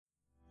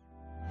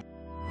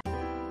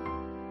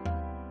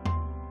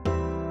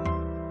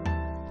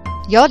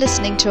You're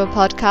listening to a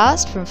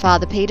podcast from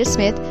Father Peter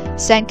Smith,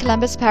 St.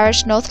 Columba's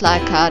Parish, North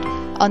Leichhardt,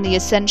 on the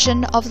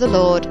Ascension of the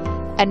Lord.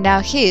 And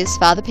now here's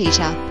Father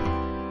Peter.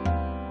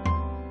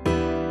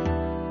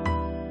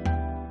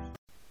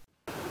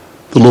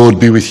 The Lord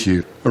be with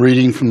you. A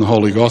reading from the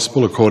Holy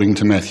Gospel according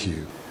to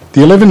Matthew.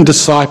 The 11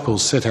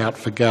 disciples set out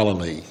for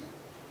Galilee,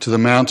 to the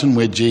mountain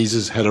where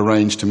Jesus had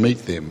arranged to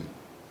meet them.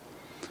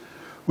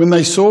 When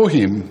they saw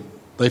him,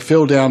 they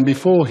fell down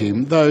before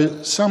him,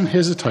 though some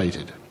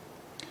hesitated.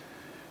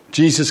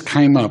 Jesus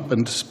came up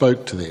and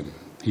spoke to them.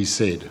 He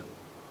said,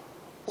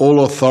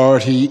 "All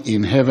authority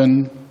in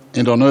heaven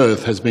and on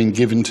earth has been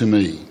given to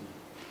me.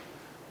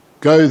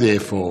 Go,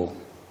 therefore,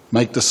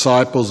 make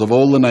disciples of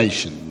all the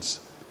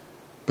nations,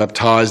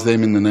 baptize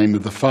them in the name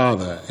of the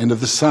Father and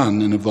of the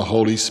Son and of the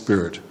Holy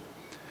Spirit,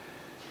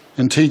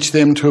 and teach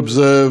them to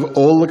observe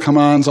all the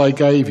commands I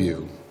gave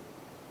you.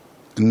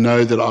 And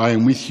know that I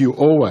am with you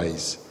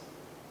always,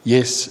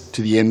 yes,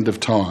 to the end of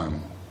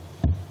time."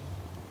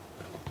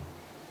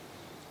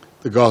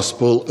 The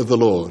Gospel of the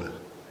Lord.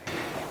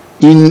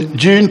 In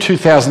June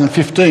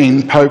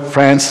 2015, Pope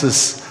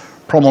Francis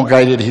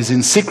promulgated his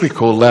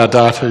encyclical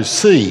Laudato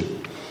Si.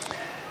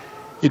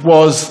 It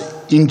was,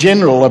 in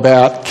general,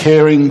 about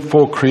caring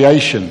for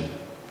creation.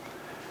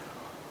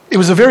 It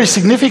was a very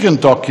significant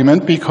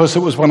document because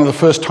it was one of the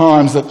first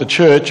times that the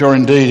Church, or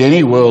indeed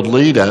any world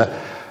leader,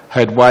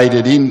 had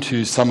waded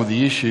into some of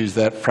the issues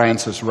that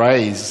Francis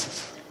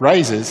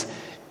raises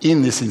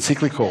in this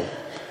encyclical.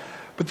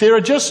 But there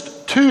are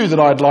just two that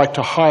I'd like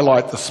to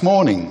highlight this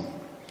morning.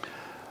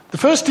 The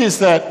first is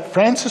that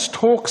Francis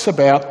talks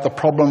about the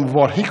problem of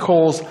what he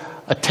calls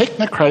a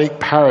technocratic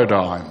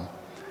paradigm.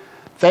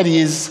 That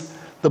is,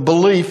 the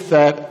belief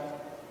that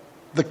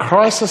the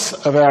crisis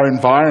of our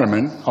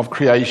environment, of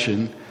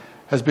creation,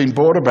 has been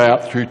brought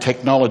about through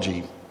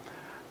technology.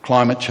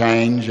 Climate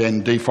change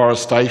and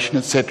deforestation,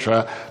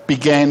 etc.,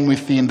 began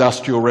with the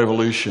Industrial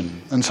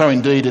Revolution. And so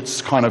indeed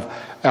it's kind of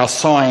our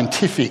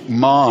scientific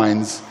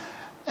minds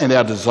and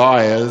our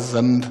desires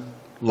and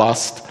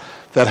lust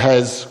that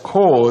has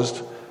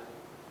caused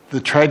the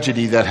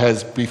tragedy that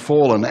has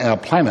befallen our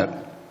planet.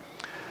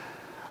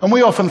 And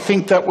we often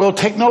think that, well,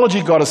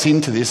 technology got us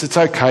into this. It's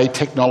okay,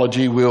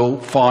 technology will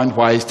find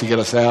ways to get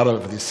us out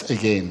of this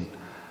again.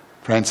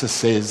 Francis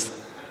says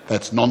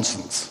that's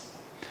nonsense.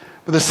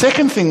 But the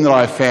second thing that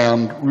I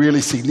found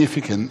really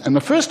significant, and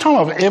the first time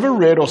I've ever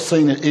read or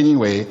seen it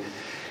anywhere,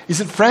 is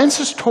that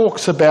Francis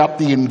talks about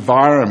the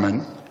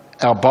environment,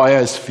 our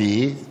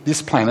biosphere,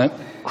 this planet,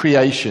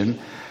 creation,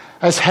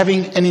 as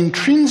having an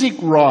intrinsic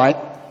right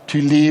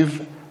to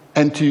live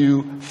and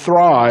to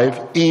thrive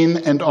in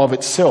and of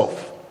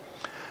itself.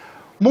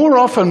 More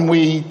often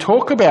we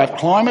talk about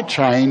climate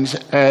change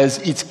as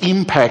its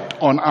impact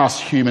on us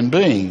human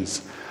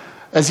beings,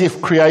 as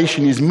if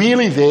creation is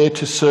merely there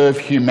to serve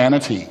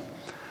humanity.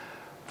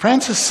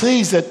 Francis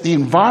sees that the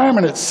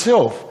environment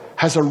itself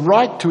has a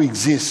right to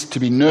exist, to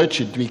be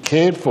nurtured, to be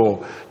cared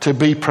for, to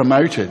be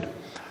promoted.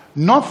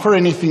 Not for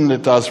anything that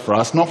it does for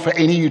us, not for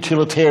any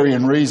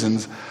utilitarian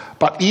reasons,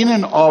 but in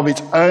and of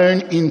its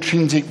own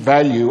intrinsic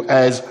value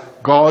as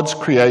God's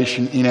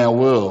creation in our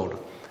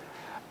world.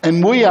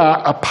 And we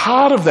are a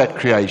part of that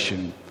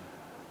creation,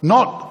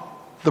 not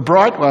the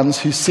bright ones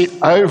who sit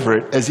over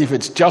it as if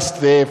it's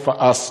just there for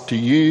us to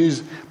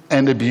use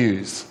and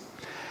abuse.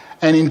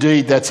 And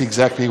indeed, that's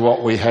exactly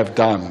what we have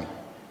done.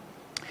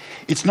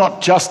 It's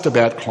not just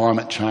about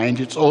climate change,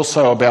 it's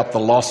also about the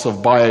loss of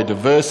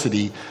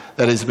biodiversity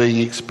that is being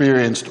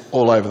experienced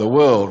all over the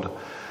world.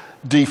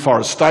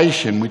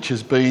 Deforestation, which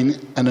has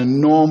been an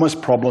enormous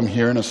problem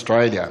here in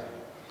Australia.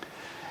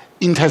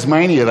 In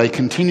Tasmania, they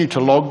continue to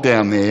log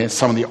down there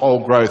some of the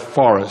old-growth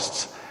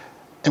forests.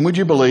 And would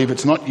you believe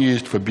it's not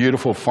used for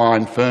beautiful,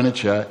 fine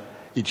furniture,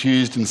 it's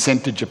used and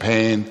sent to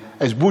Japan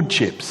as wood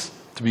chips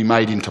to be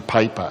made into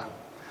paper.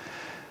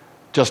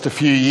 Just a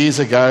few years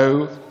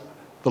ago,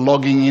 the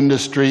logging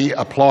industry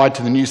applied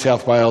to the New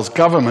South Wales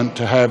government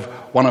to have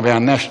one of our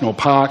national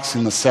parks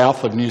in the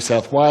south of New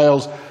South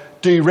Wales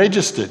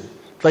deregistered.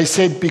 They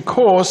said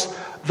because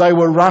they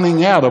were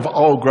running out of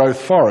old-growth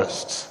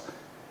forests.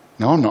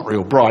 Now, I'm not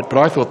real bright, but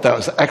I thought that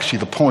was actually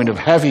the point of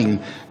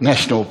having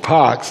national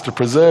parks, to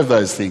preserve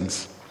those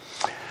things.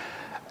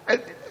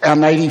 Our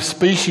native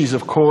species,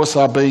 of course,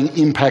 are being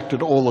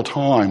impacted all the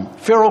time.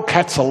 Feral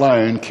cats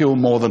alone kill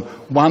more than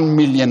 1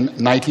 million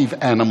native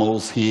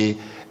animals here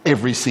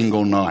every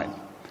single night.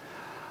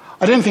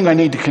 I don't think I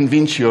need to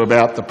convince you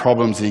about the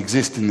problems that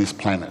exist in this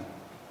planet,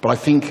 but I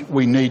think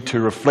we need to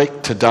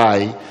reflect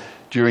today,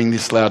 during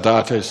this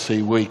Laudato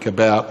Si week,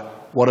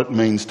 about what it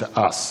means to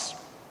us.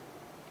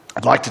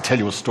 I'd like to tell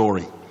you a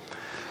story.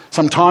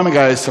 Some time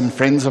ago, some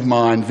friends of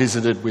mine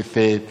visited with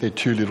their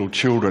two little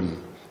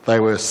children. They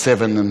were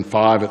 7 and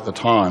 5 at the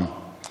time.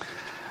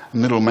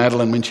 And little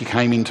Madeline, when she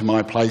came into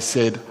my place,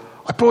 said,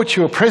 "I bought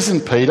you a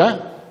present,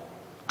 Peter."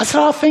 I said,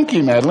 "Oh, thank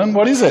you, Madeline.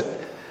 What is it?"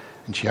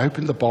 And she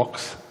opened the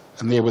box,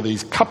 and there were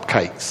these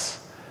cupcakes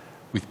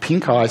with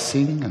pink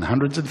icing and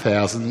hundreds of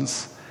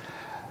thousands,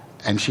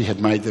 and she had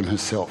made them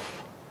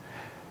herself.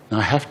 Now,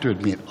 I have to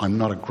admit, I'm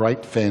not a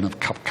great fan of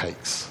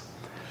cupcakes,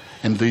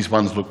 and these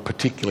ones look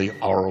particularly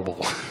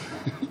horrible.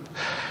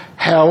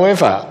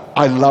 However,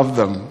 I love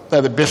them.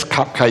 They're the best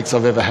cupcakes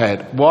I've ever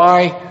had.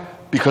 Why?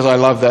 Because I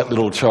love that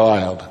little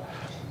child.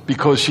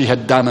 Because she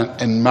had done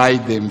it and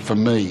made them for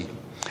me.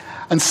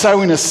 And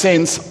so, in a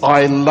sense,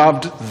 I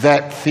loved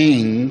that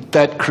thing,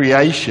 that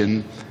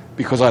creation,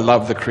 because I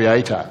love the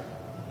Creator.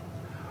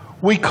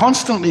 We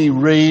constantly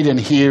read and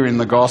hear in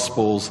the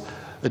Gospels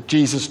that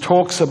Jesus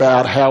talks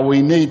about how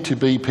we need to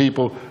be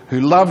people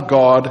who love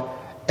God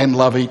and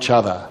love each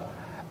other.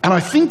 And I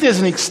think there's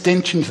an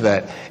extension to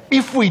that.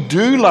 If we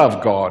do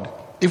love God,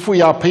 if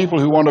we are people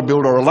who want to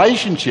build a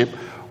relationship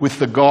with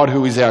the God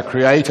who is our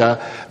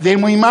Creator,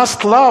 then we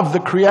must love the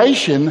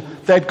creation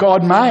that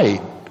God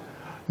made.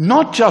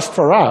 Not just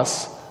for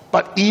us,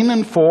 but in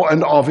and for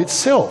and of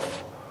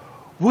itself.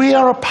 We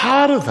are a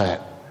part of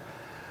that.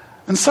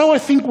 And so I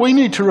think we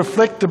need to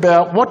reflect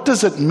about what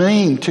does it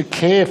mean to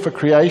care for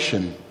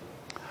creation.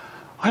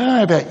 I don't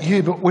know about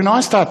you, but when I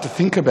start to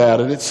think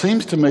about it, it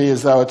seems to me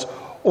as though it's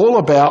all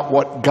about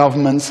what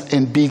governments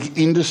and big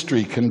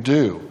industry can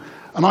do.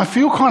 And I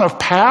feel kind of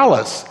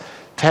powerless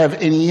to have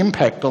any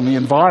impact on the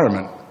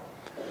environment.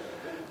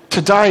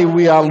 Today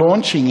we are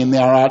launching in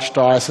our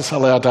Archdiocese a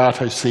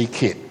Laudato Si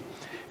kit.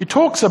 It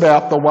talks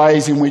about the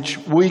ways in which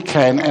we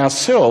can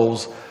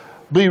ourselves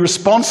be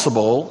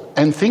responsible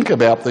and think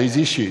about these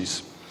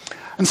issues.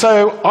 And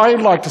so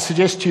I'd like to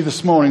suggest to you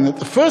this morning that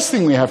the first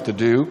thing we have to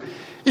do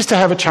is to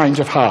have a change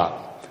of heart.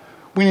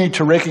 We need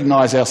to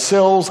recognise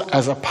ourselves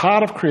as a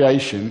part of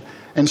creation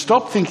and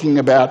stop thinking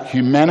about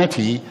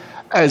humanity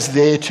as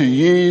there to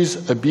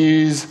use,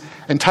 abuse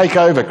and take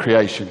over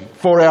creation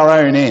for our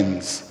own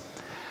ends.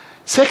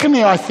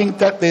 Secondly, I think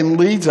that then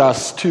leads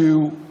us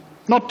to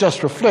not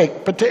just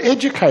reflect, but to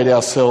educate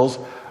ourselves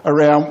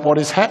around what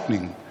is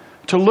happening,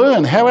 to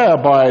learn how our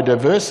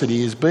biodiversity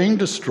is being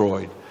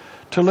destroyed,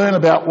 to learn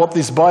about what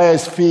this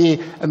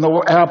biosphere and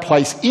our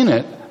place in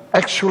it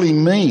actually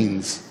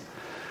means,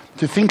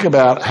 to think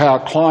about how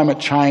climate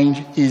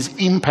change is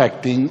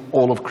impacting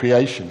all of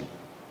creation.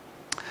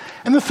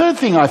 And the third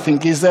thing I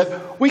think is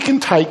that we can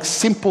take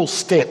simple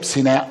steps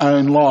in our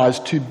own lives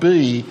to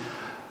be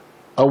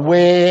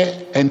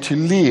aware and to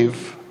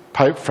live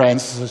Pope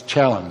Francis's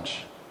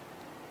challenge.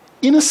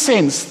 In a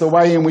sense, the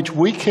way in which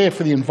we care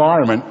for the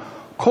environment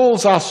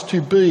calls us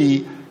to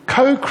be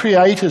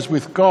co-creators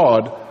with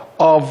God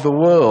of the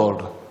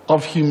world,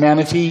 of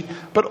humanity,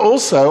 but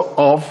also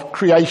of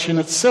creation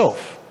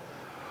itself.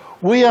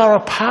 We are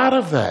a part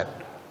of that.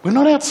 We're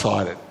not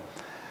outside it.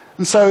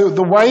 And so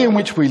the way in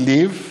which we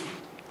live,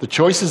 the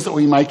choices that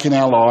we make in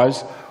our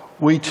lives,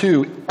 we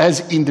too,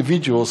 as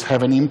individuals,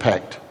 have an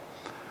impact.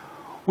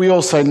 We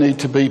also need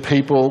to be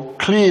people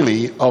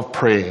clearly of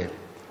prayer,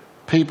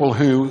 people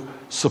who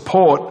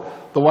support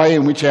the way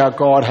in which our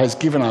God has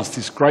given us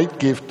this great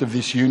gift of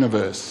this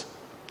universe,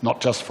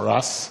 not just for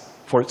us,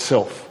 for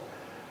itself.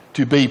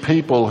 To be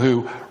people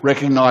who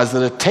recognise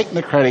that a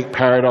technocratic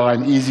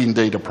paradigm is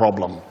indeed a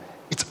problem.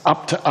 It's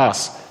up to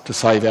us to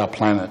save our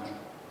planet.